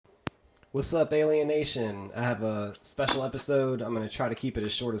What's up, Alien Nation? I have a special episode. I'm going to try to keep it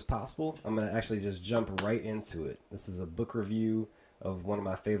as short as possible. I'm going to actually just jump right into it. This is a book review of one of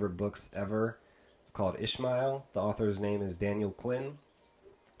my favorite books ever. It's called Ishmael. The author's name is Daniel Quinn.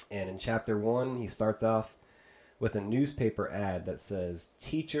 And in chapter 1, he starts off with a newspaper ad that says,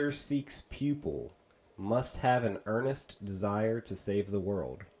 "Teacher seeks pupil, must have an earnest desire to save the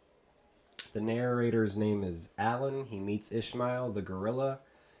world." The narrator's name is Alan. He meets Ishmael, the gorilla,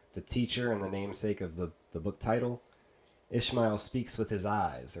 the teacher and the namesake of the book title. Ishmael speaks with his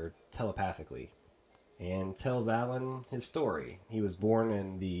eyes, or telepathically, and tells Alan his story. He was born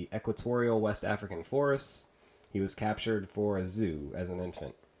in the equatorial West African forests. He was captured for a zoo as an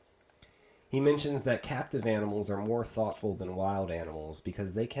infant. He mentions that captive animals are more thoughtful than wild animals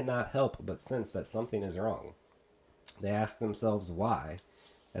because they cannot help but sense that something is wrong. They ask themselves why,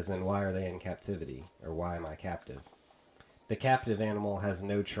 as in why are they in captivity, or why am I captive? The captive animal has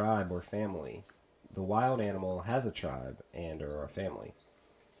no tribe or family. The wild animal has a tribe and or a family.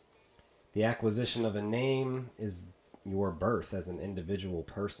 The acquisition of a name is your birth as an individual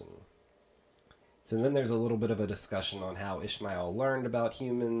person. So then there's a little bit of a discussion on how Ishmael learned about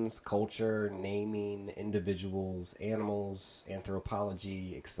humans, culture, naming, individuals, animals,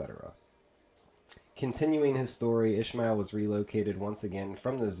 anthropology, etc. Continuing his story, Ishmael was relocated once again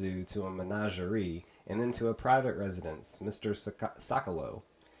from the zoo to a menagerie and then to a private residence, Mr. Sokolow.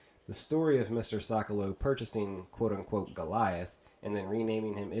 The story of Mr. Sokolow purchasing quote-unquote Goliath and then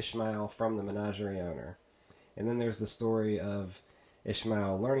renaming him Ishmael from the menagerie owner. And then there's the story of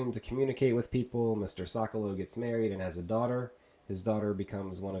Ishmael learning to communicate with people. Mr. Sokolow gets married and has a daughter. His daughter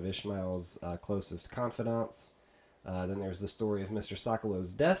becomes one of Ishmael's closest confidants. Then there's the story of Mr.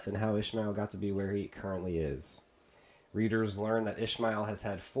 Sokolow's death and how Ishmael got to be where he currently is. Readers learn that Ishmael has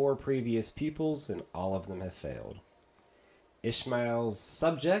had 4 previous pupils and all of them have failed. Ishmael's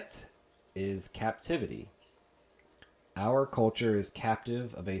subject is captivity. Our culture is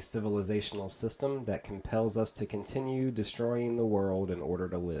captive of a civilizational system that compels us to continue destroying the world in order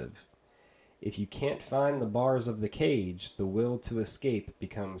to live. If you can't find the bars of the cage, the will to escape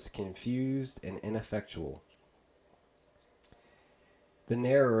becomes confused and ineffectual. The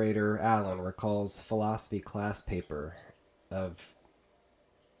narrator, Alan, recalls philosophy class paper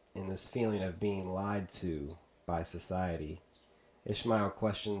in this feeling of being lied to by society. Ishmael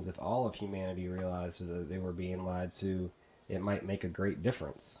questions if all of humanity realized that they were being lied to, it might make a great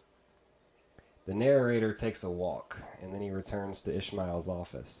difference. The narrator takes a walk, and then he returns to Ishmael's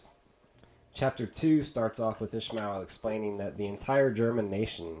office. Chapter 2 starts off with Ishmael explaining that the entire German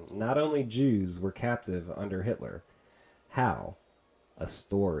nation, not only Jews, were captive under Hitler. How? A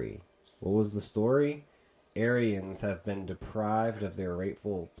story. What was the story? Aryans have been deprived of their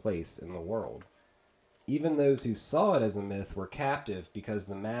rightful place in the world. Even those who saw it as a myth were captive because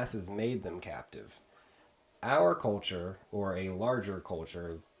the masses made them captive. Our culture, or a larger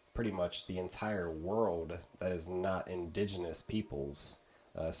culture, pretty much the entire world that is not indigenous peoples,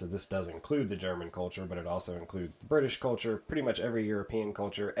 so this does include the German culture, but it also includes the British culture, pretty much every European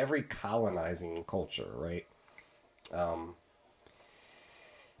culture, every colonizing culture, right?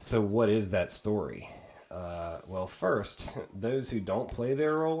 So what is that story? Well, first, those who don't play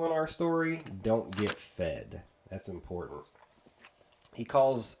their role in our story don't get fed. That's important. He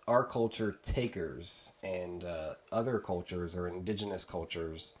calls our culture takers, and other cultures or indigenous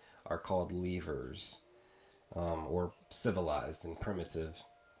cultures are called leavers, or civilized and primitive.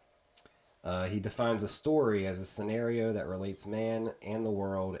 He defines a story as a scenario that relates man and the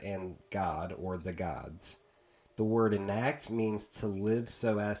world and God or the gods. The word enact means to live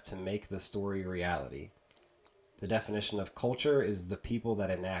so as to make the story reality. The definition of culture is the people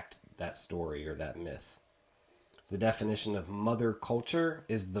that enact that story or that myth. The definition of mother culture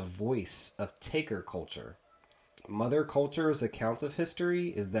is the voice of taker culture. Mother culture's account of history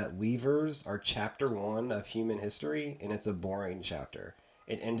is that leavers are chapter 1 of human history, and it's a boring chapter.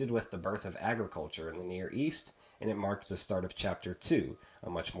 It ended with the birth of agriculture in the Near East, and it marked the start of chapter 2, a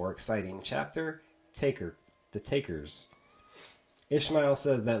much more exciting chapter, the takers. Ishmael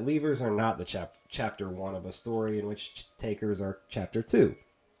says that leavers are not the chapter 1 of a story in which takers are chapter 2.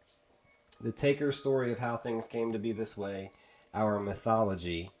 The taker's story of how things came to be this way, our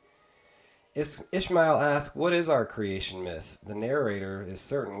mythology. Ishmael asks, what is our creation myth? The narrator is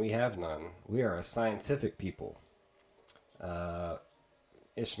certain we have none. We are a scientific people.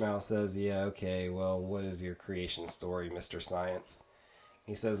 Ishmael says, yeah, okay, well, what is your creation story, Mr. Science?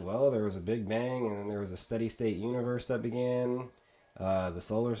 He says, well, there was a big bang, and then there was a steady state universe that began. The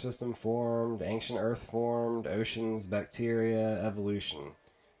solar system formed, ancient Earth formed, oceans, bacteria, evolution,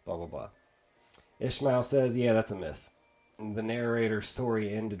 blah, blah, blah. Ishmael says, yeah, that's a myth. The narrator's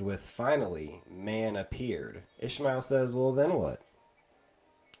story ended with, finally, man appeared. Ishmael says, well, then what?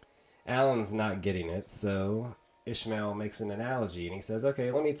 Alan's not getting it, so Ishmael makes an analogy, and he says, okay,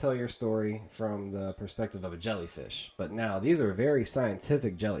 let me tell your story from the perspective of a jellyfish. But now, these are very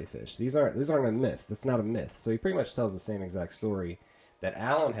scientific jellyfish. These aren't a myth. That's not a myth. So he pretty much tells the same exact story that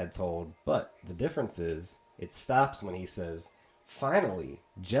Alan had told, but the difference is, it stops when he says, finally,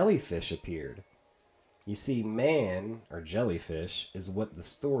 jellyfish appeared. You see, man, or jellyfish, is what the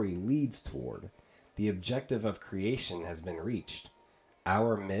story leads toward. The objective of creation has been reached.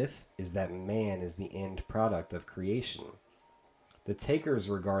 Our myth is that man is the end product of creation. The takers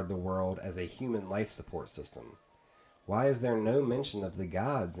regard the world as a human life support system. Why is there no mention of the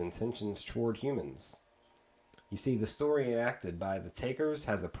gods' intentions toward humans? You see, the story enacted by the takers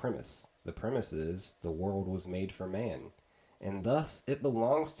has a premise. The premise is the world was made for man, and thus it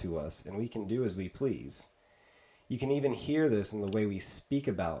belongs to us and we can do as we please. You can even hear this in the way we speak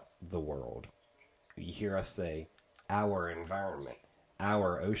about the world. You hear us say, our environment,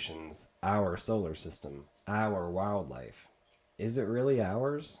 our oceans, our solar system, our wildlife. Is it really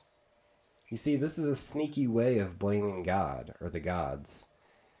ours? You see, this is a sneaky way of blaming God or the gods.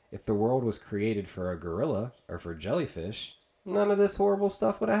 If the world was created for a gorilla or for jellyfish, none of this horrible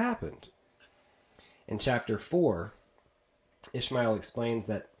stuff would have happened. In chapter 4, Ishmael explains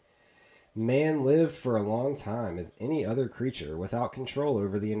that man lived for a long time as any other creature without control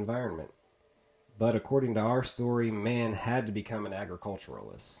over the environment. But according to our story, man had to become an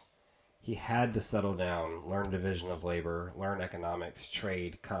agriculturalist. He had to settle down, learn division of labor, learn economics,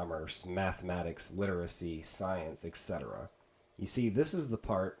 trade, commerce, mathematics, literacy, science, etc. You see, this is the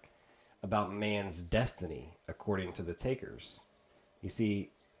part about man's destiny, according to the takers. You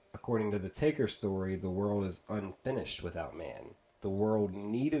see, according to the taker story, the world is unfinished without man. The world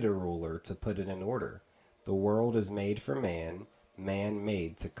needed a ruler to put it in order. The world is made for man, man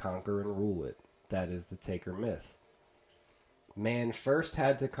made to conquer and rule it. That is the taker myth. Man first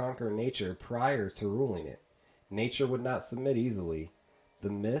had to conquer nature prior to ruling it. Nature would not submit easily. The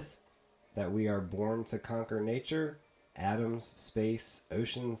myth that we are born to conquer nature, atoms, space,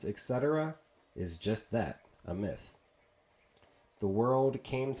 oceans, etc., is just that, a myth. The world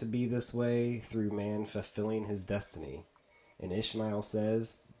came to be this way through man fulfilling his destiny. And Ishmael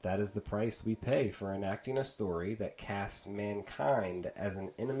says that is the price we pay for enacting a story that casts mankind as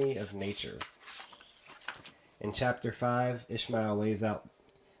an enemy of nature. In chapter 5, Ishmael lays out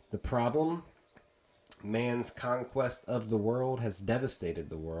the problem. Man's conquest of the world has devastated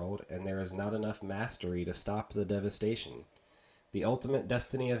the world, and there is not enough mastery to stop the devastation. The ultimate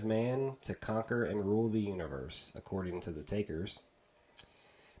destiny of man to conquer and rule the universe, according to the takers.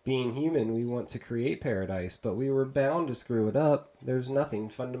 Being human, we want to create paradise, but we were bound to screw it up. There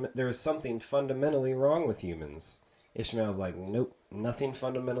is something fundamentally wrong with humans. Ishmael's like, nope, nothing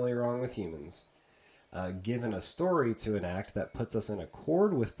fundamentally wrong with humans. Given a story to enact that puts us in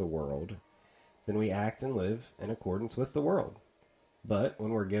accord with the world, then we act and live in accordance with the world. But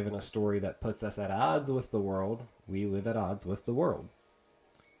when we're given a story that puts us at odds with the world, we live at odds with the world.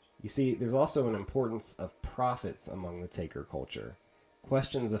 You see, there's also an importance of prophets among the taker culture.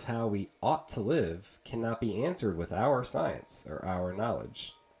 Questions of how we ought to live cannot be answered with our science or our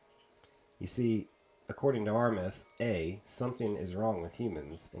knowledge. You see, according to our myth, A, something is wrong with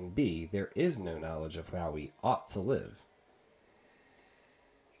humans, and B, there is no knowledge of how we ought to live.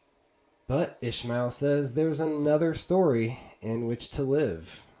 But Ishmael says there's another story in which to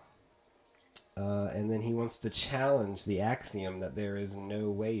live. And then he wants to challenge the axiom that there is no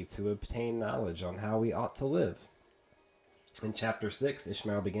way to obtain knowledge on how we ought to live. In chapter 6,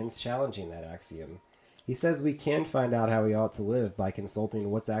 Ishmael begins challenging that axiom. He says we can find out how we ought to live by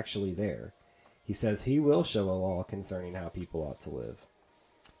consulting what's actually there. He says he will show a law concerning how people ought to live.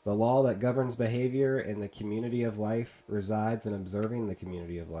 The law that governs behavior in the community of life resides in observing the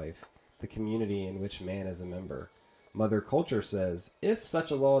community of life, the community in which man is a member. Mother Culture says, if such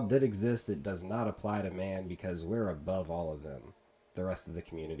a law did exist, it does not apply to man because we're above all of them, the rest of the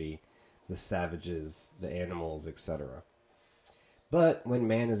community, the savages, the animals, etc. But when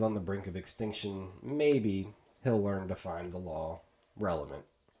man is on the brink of extinction, maybe he'll learn to find the law relevant.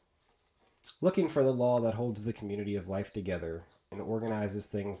 Looking for the law that holds the community of life together and organizes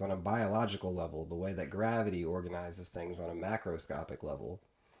things on a biological level the way that gravity organizes things on a macroscopic level,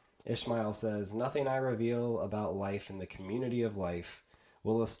 Ishmael says, nothing I reveal about life in the community of life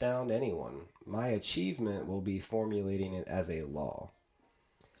will astound anyone. My achievement will be formulating it as a law.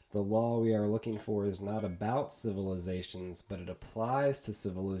 The law we are looking for is not about civilizations, but it applies to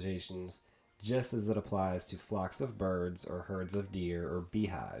civilizations just as it applies to flocks of birds or herds of deer or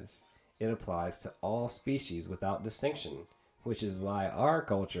beehives. it applies to all species without distinction, which is why our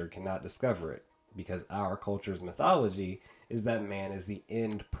culture cannot discover it, because our culture's mythology is that man is the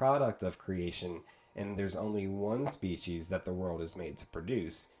end product of creation, and there's only one species that the world is made to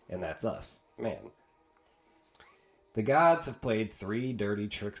produce, and that's us, man. The gods have played 3 dirty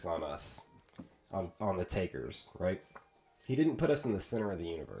tricks on us, on the takers, right? He didn't put us in the center of the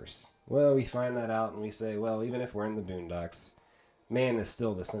universe. Well, we find that out and we say, well, even if we're in the boondocks, man is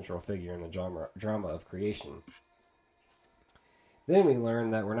still the central figure in the drama of creation. Then we learn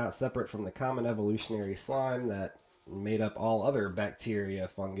that we're not separate from the common evolutionary slime that made up all other bacteria,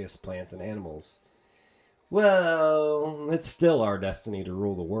 fungus, plants, and animals. Well, it's still our destiny to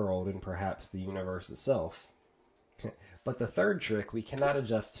rule the world and perhaps the universe itself. But the third trick we cannot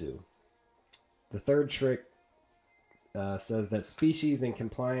adjust to. The third trick says that species in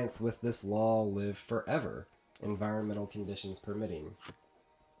compliance with this law live forever, environmental conditions permitting.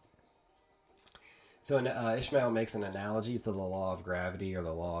 So Ishmael makes an analogy to the law of gravity or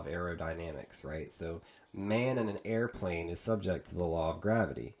the law of aerodynamics, right? So man in an airplane is subject to the law of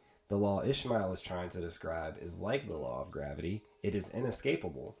gravity. The law Ishmael is trying to describe is like the law of gravity. It is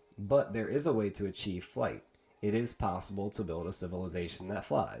inescapable, but there is a way to achieve flight. It is possible to build a civilization that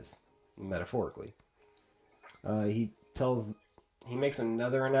flies, metaphorically. He makes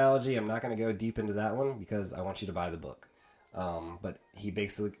another analogy. I'm not going to go deep into that one because I want you to buy the book. But he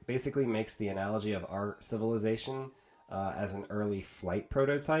basically makes the analogy of our civilization as an early flight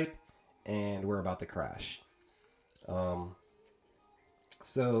prototype, and we're about to crash.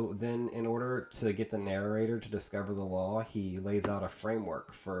 So then, in order to get the narrator to discover the law, he lays out a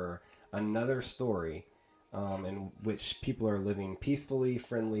framework for another story in which people are living peacefully,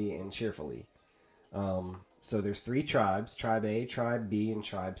 friendly, and cheerfully. So there's 3 tribes, Tribe A, Tribe B, and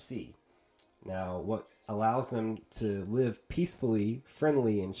Tribe C. Now, what allows them to live peacefully,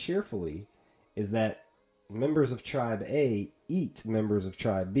 friendly, and cheerfully is that members of Tribe A eat members of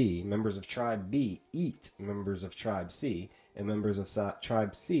Tribe B, members of Tribe B eat members of Tribe C, and members of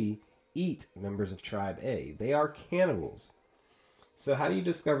Tribe C eat members of Tribe A. They are cannibals. So how do you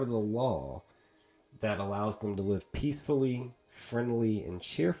discover the law that allows them to live peacefully, friendly, and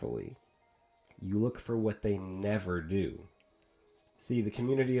cheerfully? You look for what they never do. See, the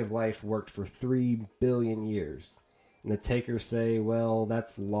community of life worked for 3 billion years. And the takers say, well,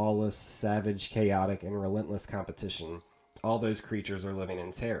 that's lawless, savage, chaotic, and relentless competition. All those creatures are living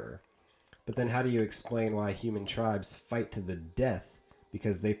in terror. But then how do you explain why human tribes fight to the death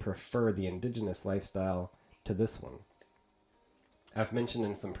because they prefer the indigenous lifestyle to this one? I've mentioned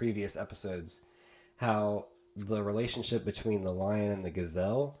in some previous episodes how the relationship between the lion and the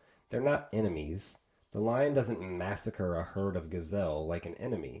gazelle, they're not enemies. The lion doesn't massacre a herd of gazelle like an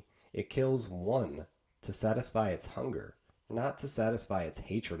enemy. It kills one to satisfy its hunger, not to satisfy its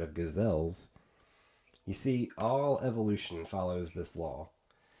hatred of gazelles. You see, all evolution follows this law.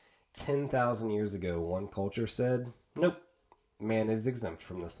 10,000 years ago, one culture said, nope, man is exempt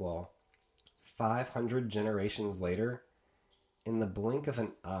from this law. 500 generations later, in the blink of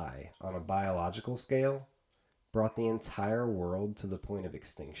an eye on a biological scale, brought the entire world to the point of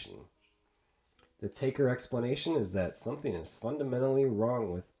extinction. The taker explanation is that something is fundamentally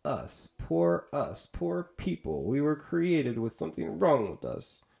wrong with us, poor people. We were created with something wrong with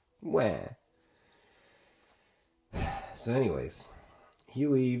us. Wah. So anyways, he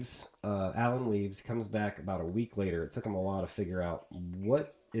leaves, Alan leaves, comes back about a week later. It took him a while to figure out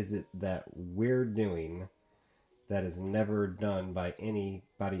what is it that we're doing that is never done by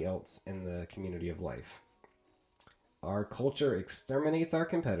anybody else in the community of life. Our culture exterminates our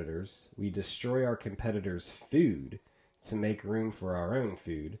competitors. We destroy our competitors' food to make room for our own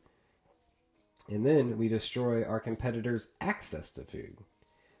food. And then we destroy our competitors' access to food.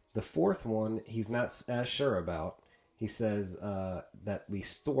 The fourth one, he's not as sure about. He says that we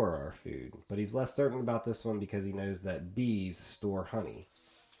store our food. But he's less certain about this one because he knows that bees store honey.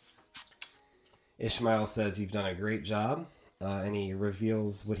 Ishmael says, you've done a great job. And he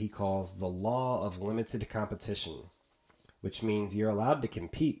reveals what he calls the law of limited competition, which means you're allowed to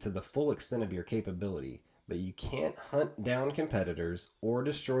compete to the full extent of your capability, but you can't hunt down competitors or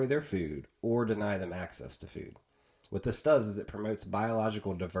destroy their food or deny them access to food. What this does is it promotes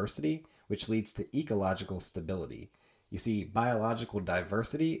biological diversity, which leads to ecological stability. You see, biological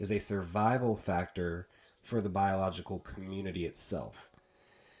diversity is a survival factor for the biological community itself.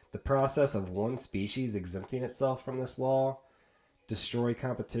 The process of one species exempting itself from this law, destroy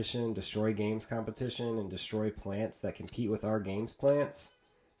competition, destroy games competition, and destroy plants that compete with our games plants,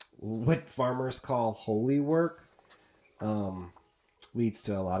 what farmers call holy work, leads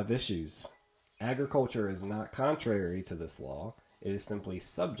to a lot of issues. Agriculture is not contrary to this law. It is simply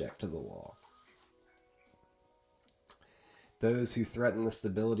subject to the law. Those who threaten the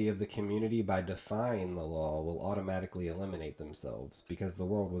stability of the community by defying the law will automatically eliminate themselves, because the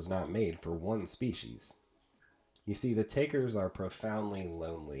world was not made for one species. You see, the takers are profoundly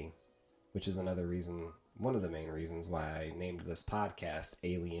lonely, which is another reason, one of the main reasons why I named this podcast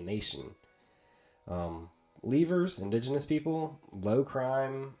Alienation. Leavers, indigenous people, low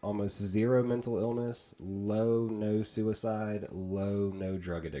crime, almost zero mental illness, no suicide, no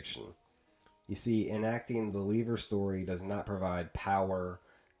drug addiction. You see, enacting the Leaver story does not provide power,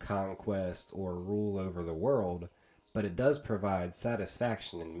 conquest, or rule over the world, but it does provide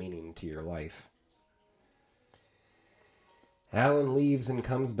satisfaction and meaning to your life. Alan leaves and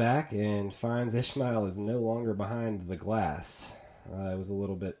comes back and finds Ishmael is no longer behind the glass. It was a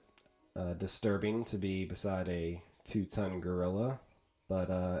little bit disturbing to be beside a 2-ton gorilla,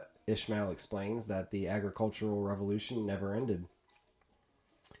 but Ishmael explains that the agricultural revolution never ended.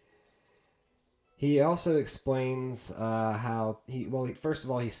 He also explains first of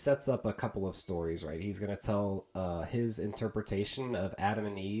all, he sets up a couple of stories, right? He's going to tell his interpretation of Adam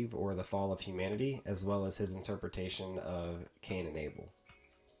and Eve, or the fall of humanity, as well as his interpretation of Cain and Abel.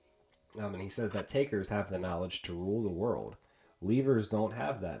 And he says that takers have the knowledge to rule the world. Leavers don't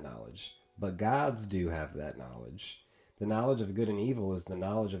have that knowledge, but gods do have that knowledge. The knowledge of good and evil is the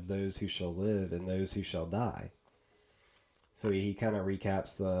knowledge of those who shall live and those who shall die. So he kind of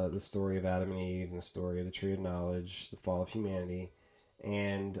recaps the story of Adam and Eve and the story of the tree of knowledge, the fall of humanity.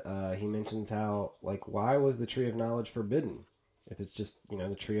 And he mentions how, why was the tree of knowledge forbidden? If it's just,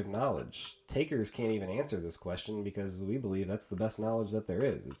 the tree of knowledge. Takers can't even answer this question because we believe that's the best knowledge that there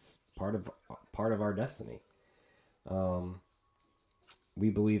is. It's part of our destiny. We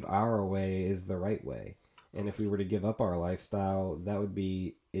believe our way is the right way. And if we were to give up our lifestyle, that would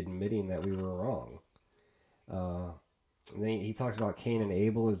be admitting that we were wrong. And then he talks about Cain and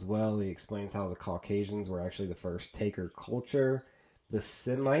Abel as well. He explains how the Caucasians were actually the first taker culture. The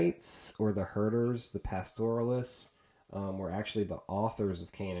Semites, or the herders, the pastoralists, were actually the authors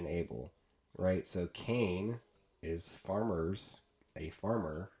of Cain and Abel, right? So Cain is a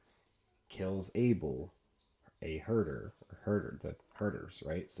farmer, kills Abel, a herder, the herders,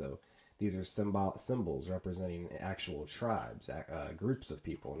 right? So these are symbols representing actual tribes, groups of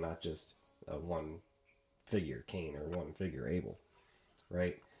people, not just one figure Cain or one figure Abel,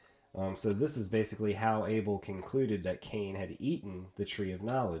 right? So this is basically how Abel concluded that Cain had eaten the tree of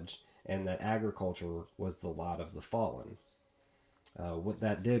knowledge and that agriculture was the lot of the fallen. What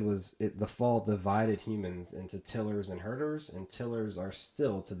that did was the fall divided humans into tillers and herders, and tillers are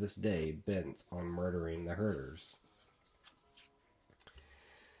still to this day bent on murdering the herders.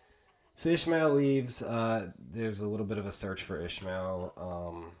 So Ishmael leaves. There's a little bit of a search for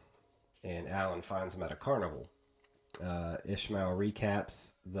Ishmael, and Alan finds him at a carnival. Ishmael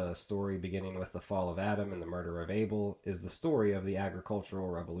recaps the story beginning with the fall of Adam and the murder of Abel is the story of the agricultural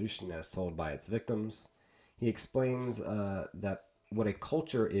revolution as told by its victims. He explains that what a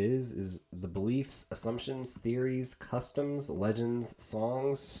culture is the beliefs, assumptions, theories, customs, legends,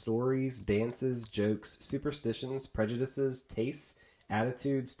 songs, stories, dances, jokes, superstitions, prejudices, tastes,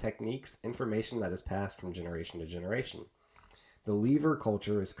 attitudes, techniques, information that is passed from generation to generation. The Leaver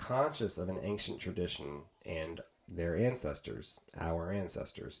culture is conscious of an ancient tradition and their ancestors, our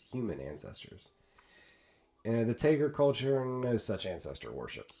ancestors, human ancestors. And the taker culture, no such ancestor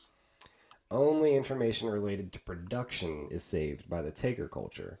worship. Only information related to production is saved by the taker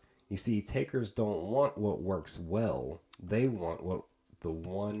culture. You see, takers don't want what works well. They want the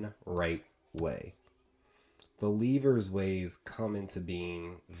one right way. The Leaver's ways come into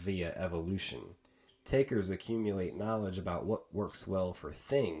being via evolution. Takers accumulate knowledge about what works well for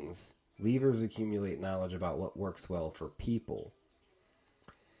things. Leavers accumulate knowledge about what works well for people.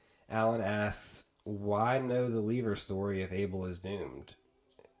 Alan asks, why know the Leaver story if Abel is doomed?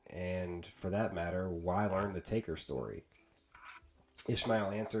 And for that matter, why learn the taker story?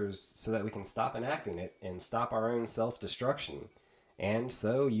 Ishmael answers, so that we can stop enacting it and stop our own self-destruction. And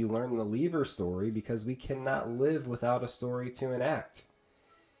so you learn the Leaver story because we cannot live without a story to enact.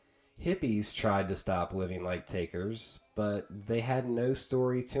 Hippies tried to stop living like takers, but they had no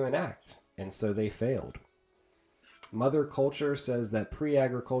story to enact, and so they failed. Mother Culture says that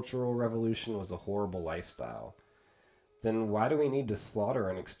pre-agricultural revolution was a horrible lifestyle. Then why do we need to slaughter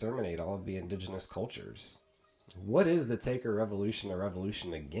and exterminate all of the indigenous cultures? What is the taker revolution a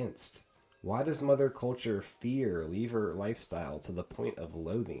revolution against? Why does Mother Culture fear Leaver lifestyle to the point of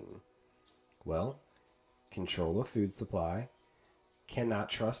loathing? Well, control of food supply, cannot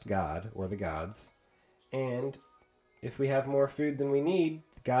trust God or the gods, and if we have more food than we need,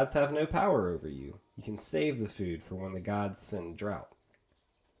 the gods have no power over you. You can save the food for when the gods send drought.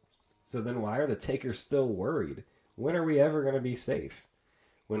 So then why are the takers still worried? When are we ever going to be safe?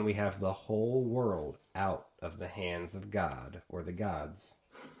 When we have the whole world out of the hands of God or the gods.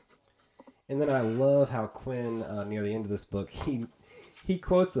 And then I love how Quinn, near the end of this book, he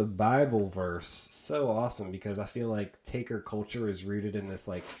quotes a Bible verse. So awesome, because I feel like taker culture is rooted in this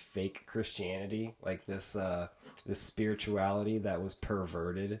like fake Christianity, like this spirituality that was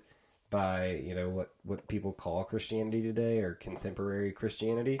perverted by, you know, what people call Christianity today, or contemporary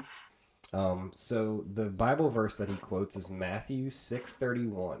Christianity. So the Bible verse that he quotes is Matthew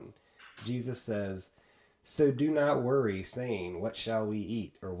 6:31. Jesus says, "So do not worry, saying, 'What shall we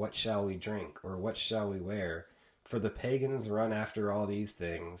eat? Or what shall we drink? Or what shall we wear?' For the pagans run after all these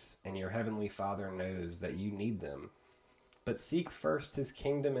things, and your heavenly Father knows that you need them. But seek first his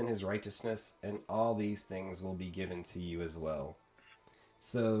kingdom and his righteousness, and all these things will be given to you as well."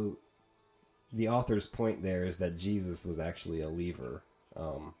 So the author's point there is that Jesus was actually a lever.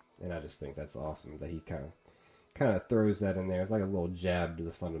 And I just think that's awesome that he kind of throws that in there. It's like a little jab to the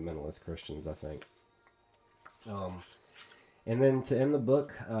fundamentalist Christians, I think. And then to end the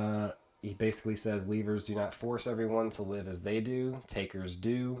book, he basically says, "Leavers do not force everyone to live as they do. Takers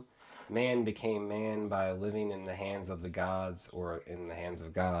do. Man became man by living in the hands of the gods or in the hands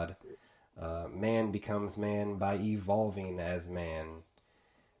of God. Man becomes man by evolving as man."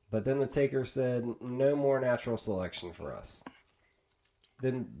 But then the taker said, "No more natural selection for us."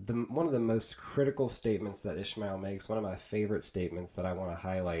 Then one of the most critical statements that Ishmael makes, one of my favorite statements that I want to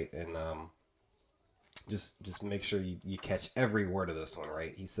highlight, and just make sure you catch every word of this one,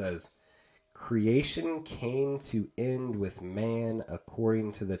 right? He says, "Creation came to end with man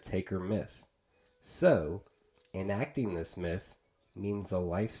according to the taker myth. So, enacting this myth means a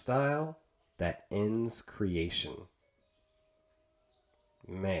lifestyle that ends creation."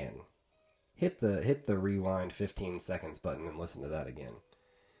 Man, hit the rewind 15 seconds button and listen to that again.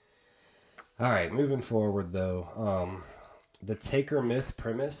 All right, moving forward though, the taker myth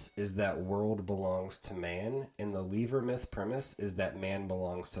premise is that world belongs to man, and the leaver myth premise is that man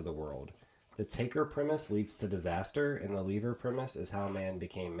belongs to the world. The taker premise leads to disaster, and the leaver premise is how man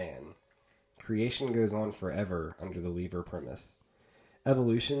became man. Creation goes on forever under the leaver premise.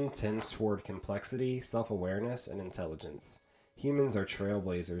 Evolution tends toward complexity, self-awareness, and intelligence. Humans are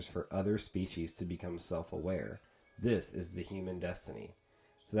trailblazers for other species to become self-aware. This is the human destiny.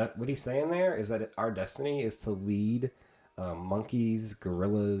 So that what he's saying there is that our destiny is to lead monkeys,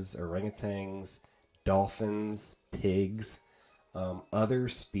 gorillas, orangutans, dolphins, pigs, other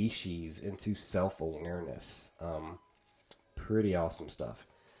species into self-awareness. Pretty awesome stuff.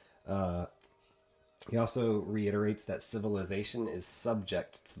 He also reiterates that civilization is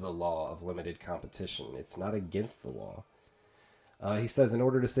subject to the law of limited competition. It's not against the law. He says, in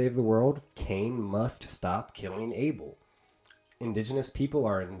order to save the world, Cain must stop killing Abel. Indigenous people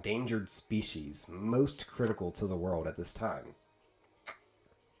are endangered species, most critical to the world at this time.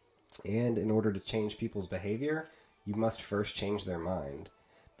 And in order to change people's behavior, you must first change their mind.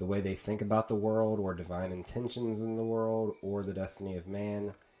 The way they think about the world, or divine intentions in the world, or the destiny of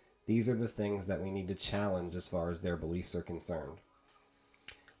man. These are the things that we need to challenge as far as their beliefs are concerned.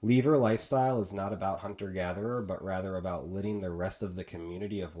 Leaver lifestyle is not about hunter-gatherer, but rather about letting the rest of the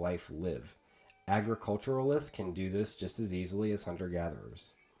community of life live. Agriculturalists can do this just as easily as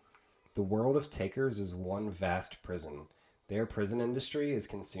hunter-gatherers. The world of takers is one vast prison. Their prison industry is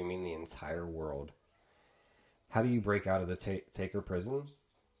consuming the entire world. How do you break out of the taker prison?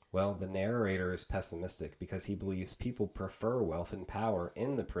 Well, the narrator is pessimistic because he believes people prefer wealth and power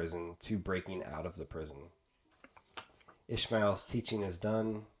in the prison to breaking out of the prison. Ishmael's teaching is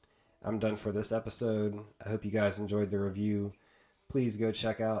done. I'm done for this episode. I hope you guys enjoyed the review. Please go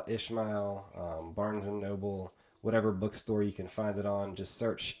check out Ishmael, Barnes & Noble, whatever bookstore you can find it on. Just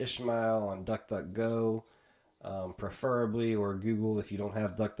search Ishmael on DuckDuckGo, preferably, or Google if you don't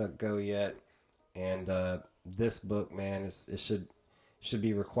have DuckDuckGo yet. And this book, man, it should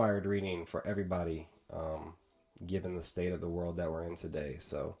be required reading for everybody, given the state of the world that we're in today.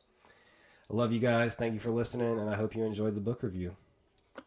 So I love you guys. Thank you for listening, and I hope you enjoyed the book review.